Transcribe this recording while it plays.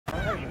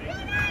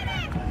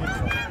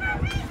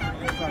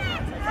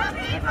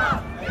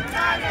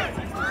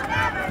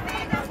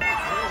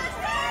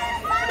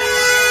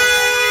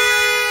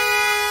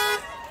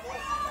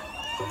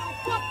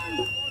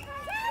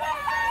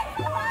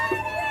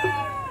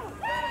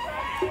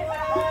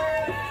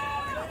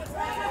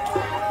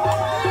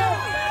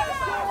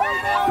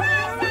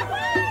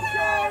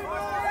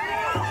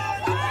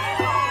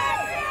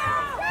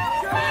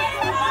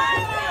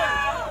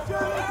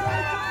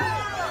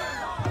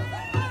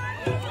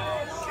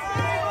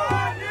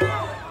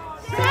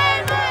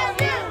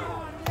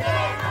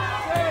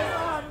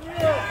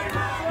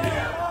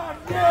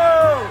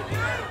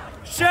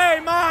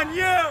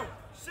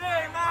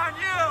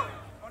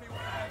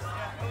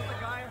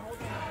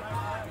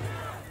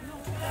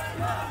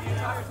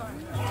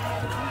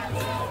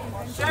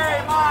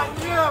Shame on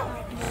you!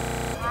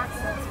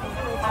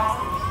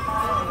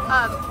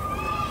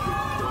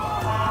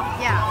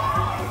 Yeah,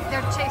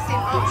 they're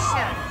chasing, oh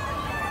shit.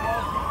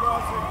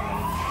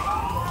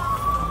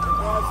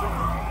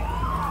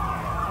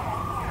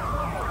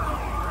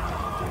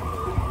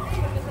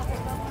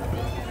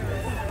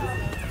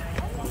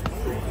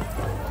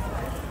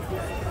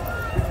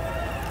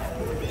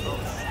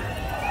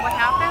 What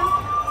happened?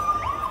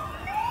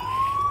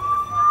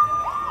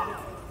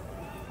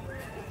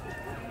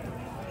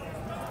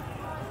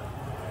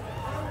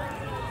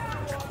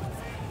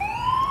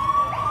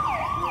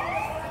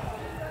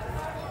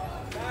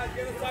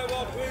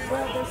 Sidewalk, please.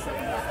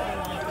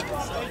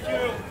 Thank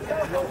you.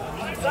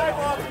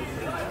 Sidewalk.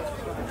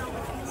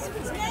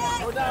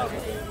 Go down.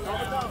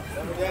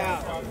 Go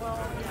down.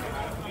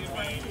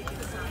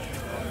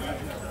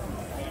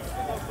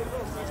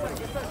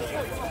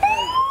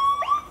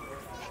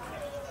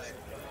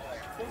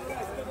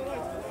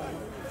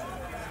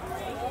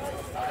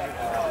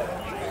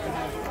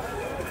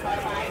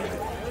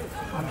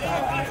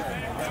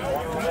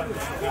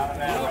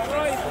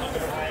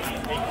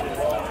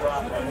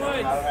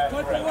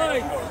 Cut the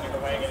light.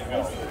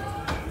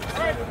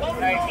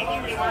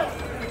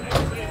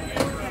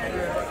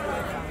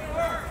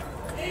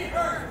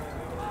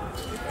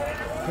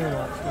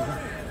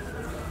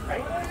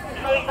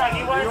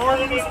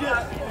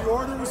 The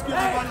order was given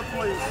by the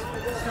police.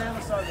 Stay on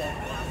the sidewalk.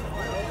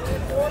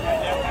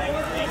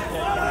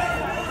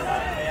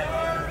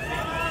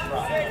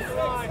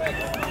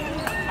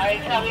 Hi,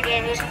 Charlie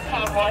Davis,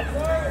 Confront.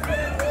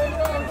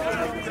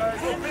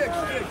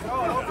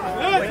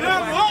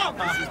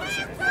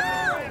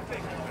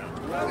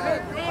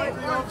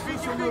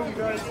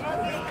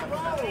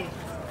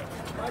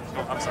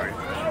 I'm sorry.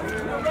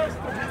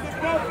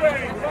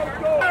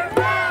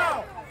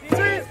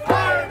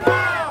 Ceasefire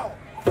now!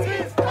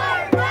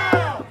 Ceasefire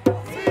now!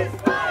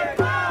 Ceasefire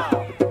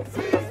now!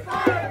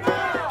 Ceasefire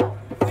now!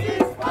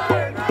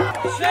 Ceasefire now!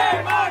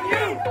 Shame on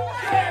you!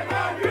 Shame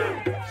on you!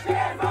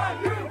 Shame on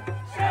you!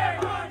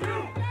 Shame on you!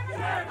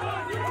 Shame on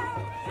you!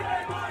 Shame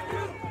on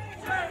you!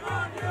 Shame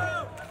on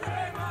you!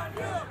 Shame on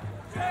you!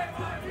 Shame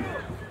on you! Shame on you!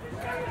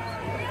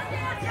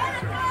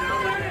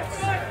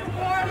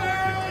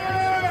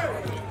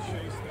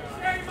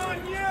 Shame on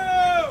you!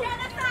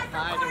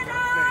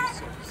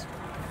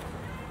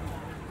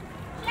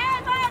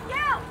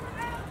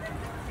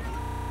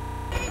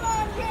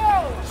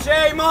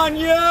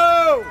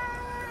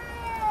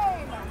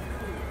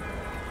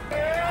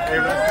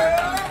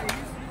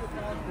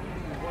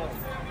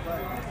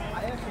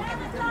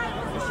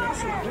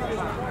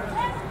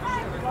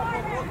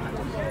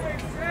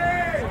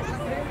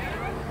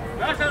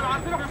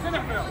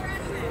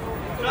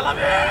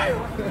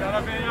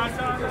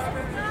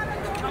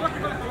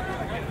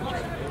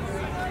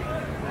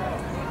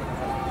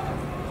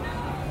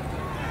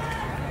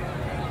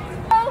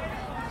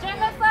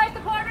 Genocide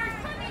supporters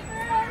coming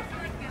through!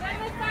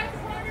 Genocide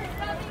supporters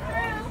coming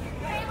through!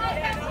 They must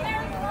have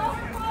their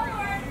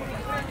forward!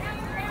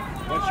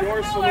 What's your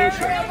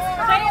solution?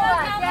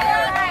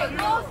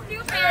 No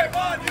stupid! Shame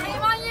on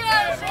you!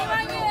 Shame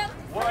on you!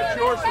 What's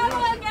your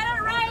solution? Get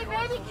it right!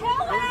 Baby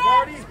killer!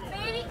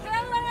 Baby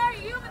killer!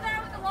 You over there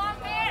with the long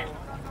hair!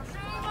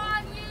 Shame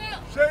on you!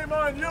 Shame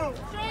on you!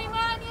 Shame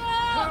on you!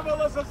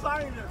 Kamala's a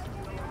Zionist!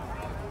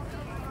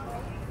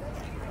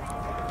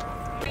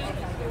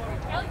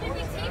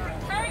 LGBT for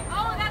Terry.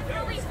 Oh, that's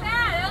really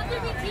sad.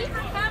 LGBT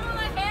for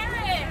Kamala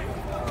Harris.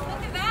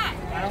 Look at that.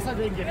 I also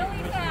didn't get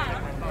Really sad.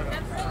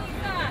 That's really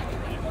sad.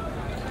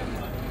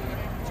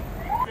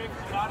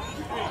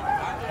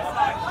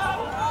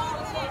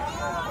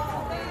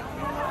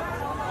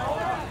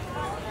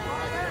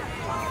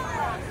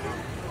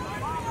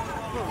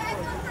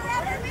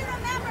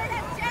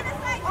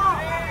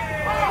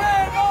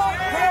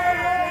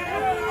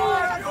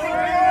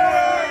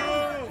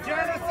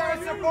 Genocide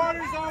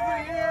supporters over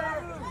here!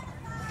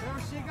 There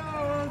she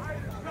goes!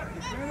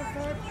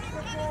 Genocide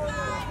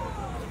supporters!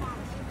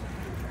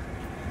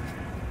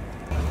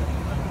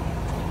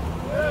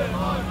 Shame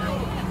on you!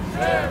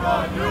 Shame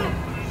on you!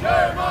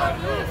 Shame on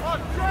you!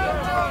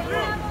 Shame on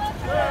you!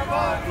 Shame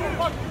on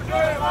you!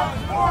 Shame on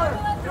supporters!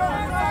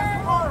 Genocide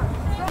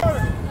supporters!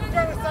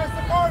 Genocide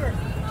supporters!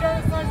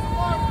 Genocide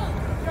supporters!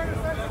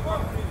 Genocide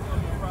supporters!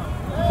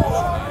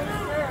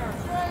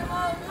 Shame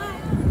on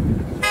you!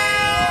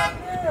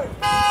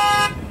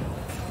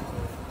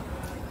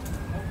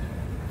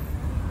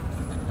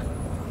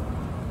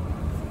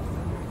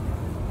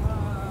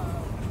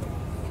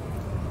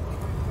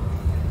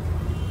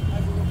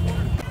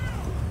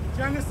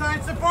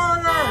 Genocide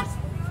supporters!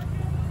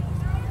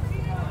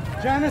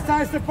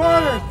 Genocide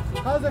supporters!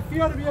 How does it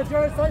feel to be a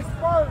genocide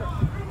supporter?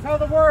 Tell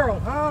the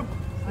world, huh?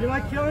 You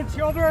like killing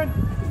children?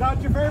 Is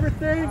that your favorite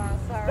thing?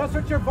 That's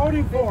what you're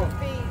voting for.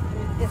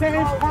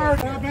 Same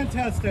party. I've been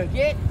tested.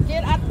 Get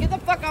the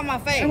fuck out my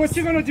face. And what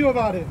you gonna do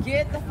about it?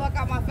 Get the fuck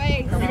out my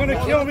face. You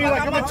gonna kill me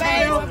like I'm a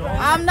child?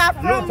 I'm not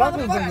from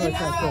motherfucking.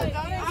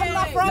 I'm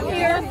not from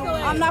here.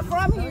 I'm not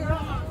from here.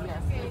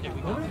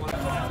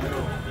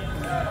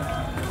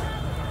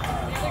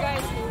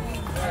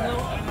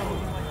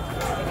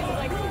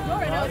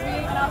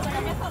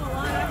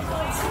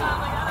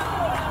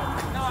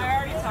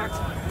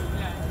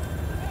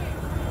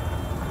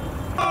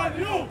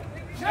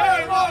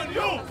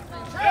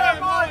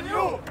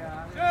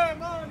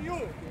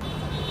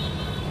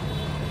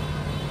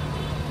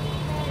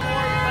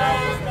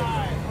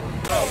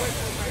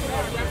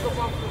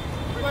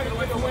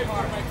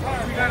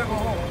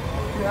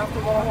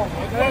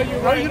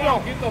 you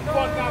going? Get the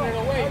fuck out of the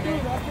way, man.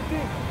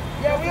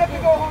 Yeah, we have to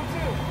go home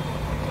too.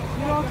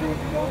 You don't think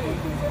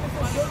these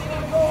innocent children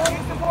want to go home?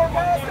 These the poor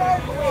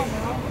bastards? Come on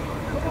now.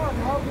 Come on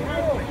now.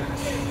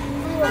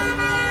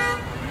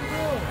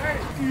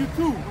 You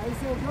too.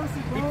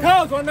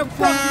 Because when the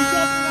fuck you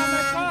jumping on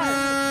my car,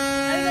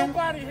 ain't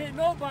nobody hit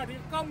nobody.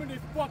 Come with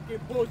this fucking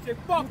bullshit.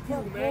 Fuck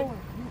you, man.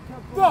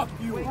 Fuck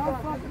you.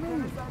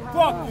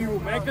 Fuck you,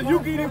 man. Cause you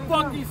getting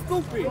fucking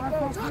stupid.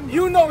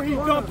 You know he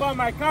jumped on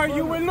my car.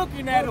 You were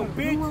looking at him,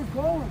 bitch.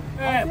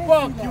 Man,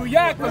 fuck you.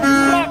 Yeah, cause you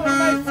blocking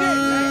my shit,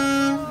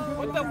 man.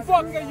 What the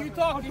fuck are you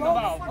talking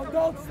about?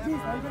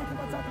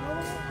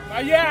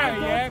 Yeah,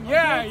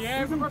 I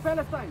am.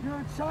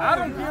 I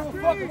don't give a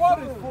fuck what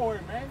it's for,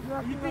 man.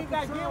 You think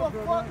I give a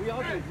fuck?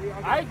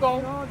 I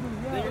don't.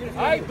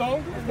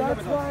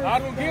 I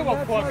don't give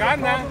a fuck.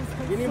 I'm not.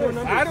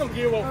 I don't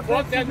give a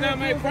fuck. That's not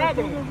my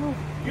problem.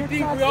 You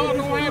think we all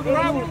don't have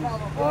problems?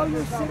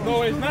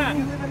 No, it's not.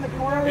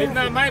 It's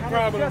not my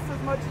problem.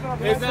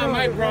 It's not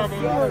my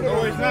problem.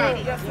 No, it's not.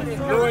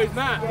 No, it's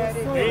not.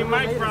 It ain't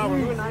my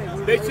problem.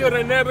 They should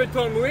have never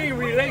told me we ain't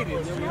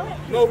related.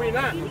 No, we're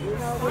not.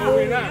 No,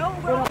 we're not.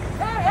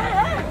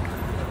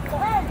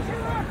 Hey,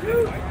 chill out,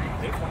 dude.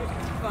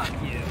 Fuck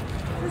you.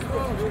 What's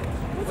wrong, dude?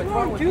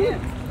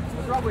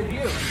 What's wrong with you?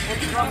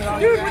 What's wrong with all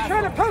Dude, your we're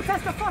trying to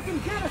protest the fucking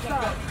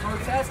genocide.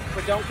 protest,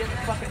 but don't get in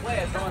the fucking way.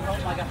 I'm going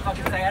home like a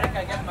fucking sciatic.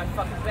 I get in my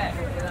fucking bed.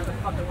 Get out of the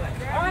fucking way.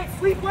 All right,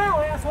 sleep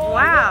well, asshole.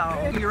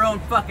 Wow. Be your own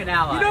fucking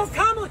ally. You know,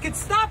 Kamala could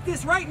stop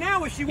this right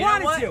now if she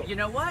wanted to. You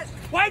know what?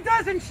 Why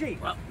doesn't she?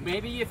 Well,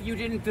 maybe if you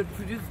didn't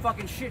produce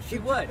fucking shit, she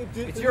would.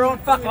 It's your own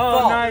fucking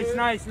fault.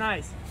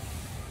 Nice.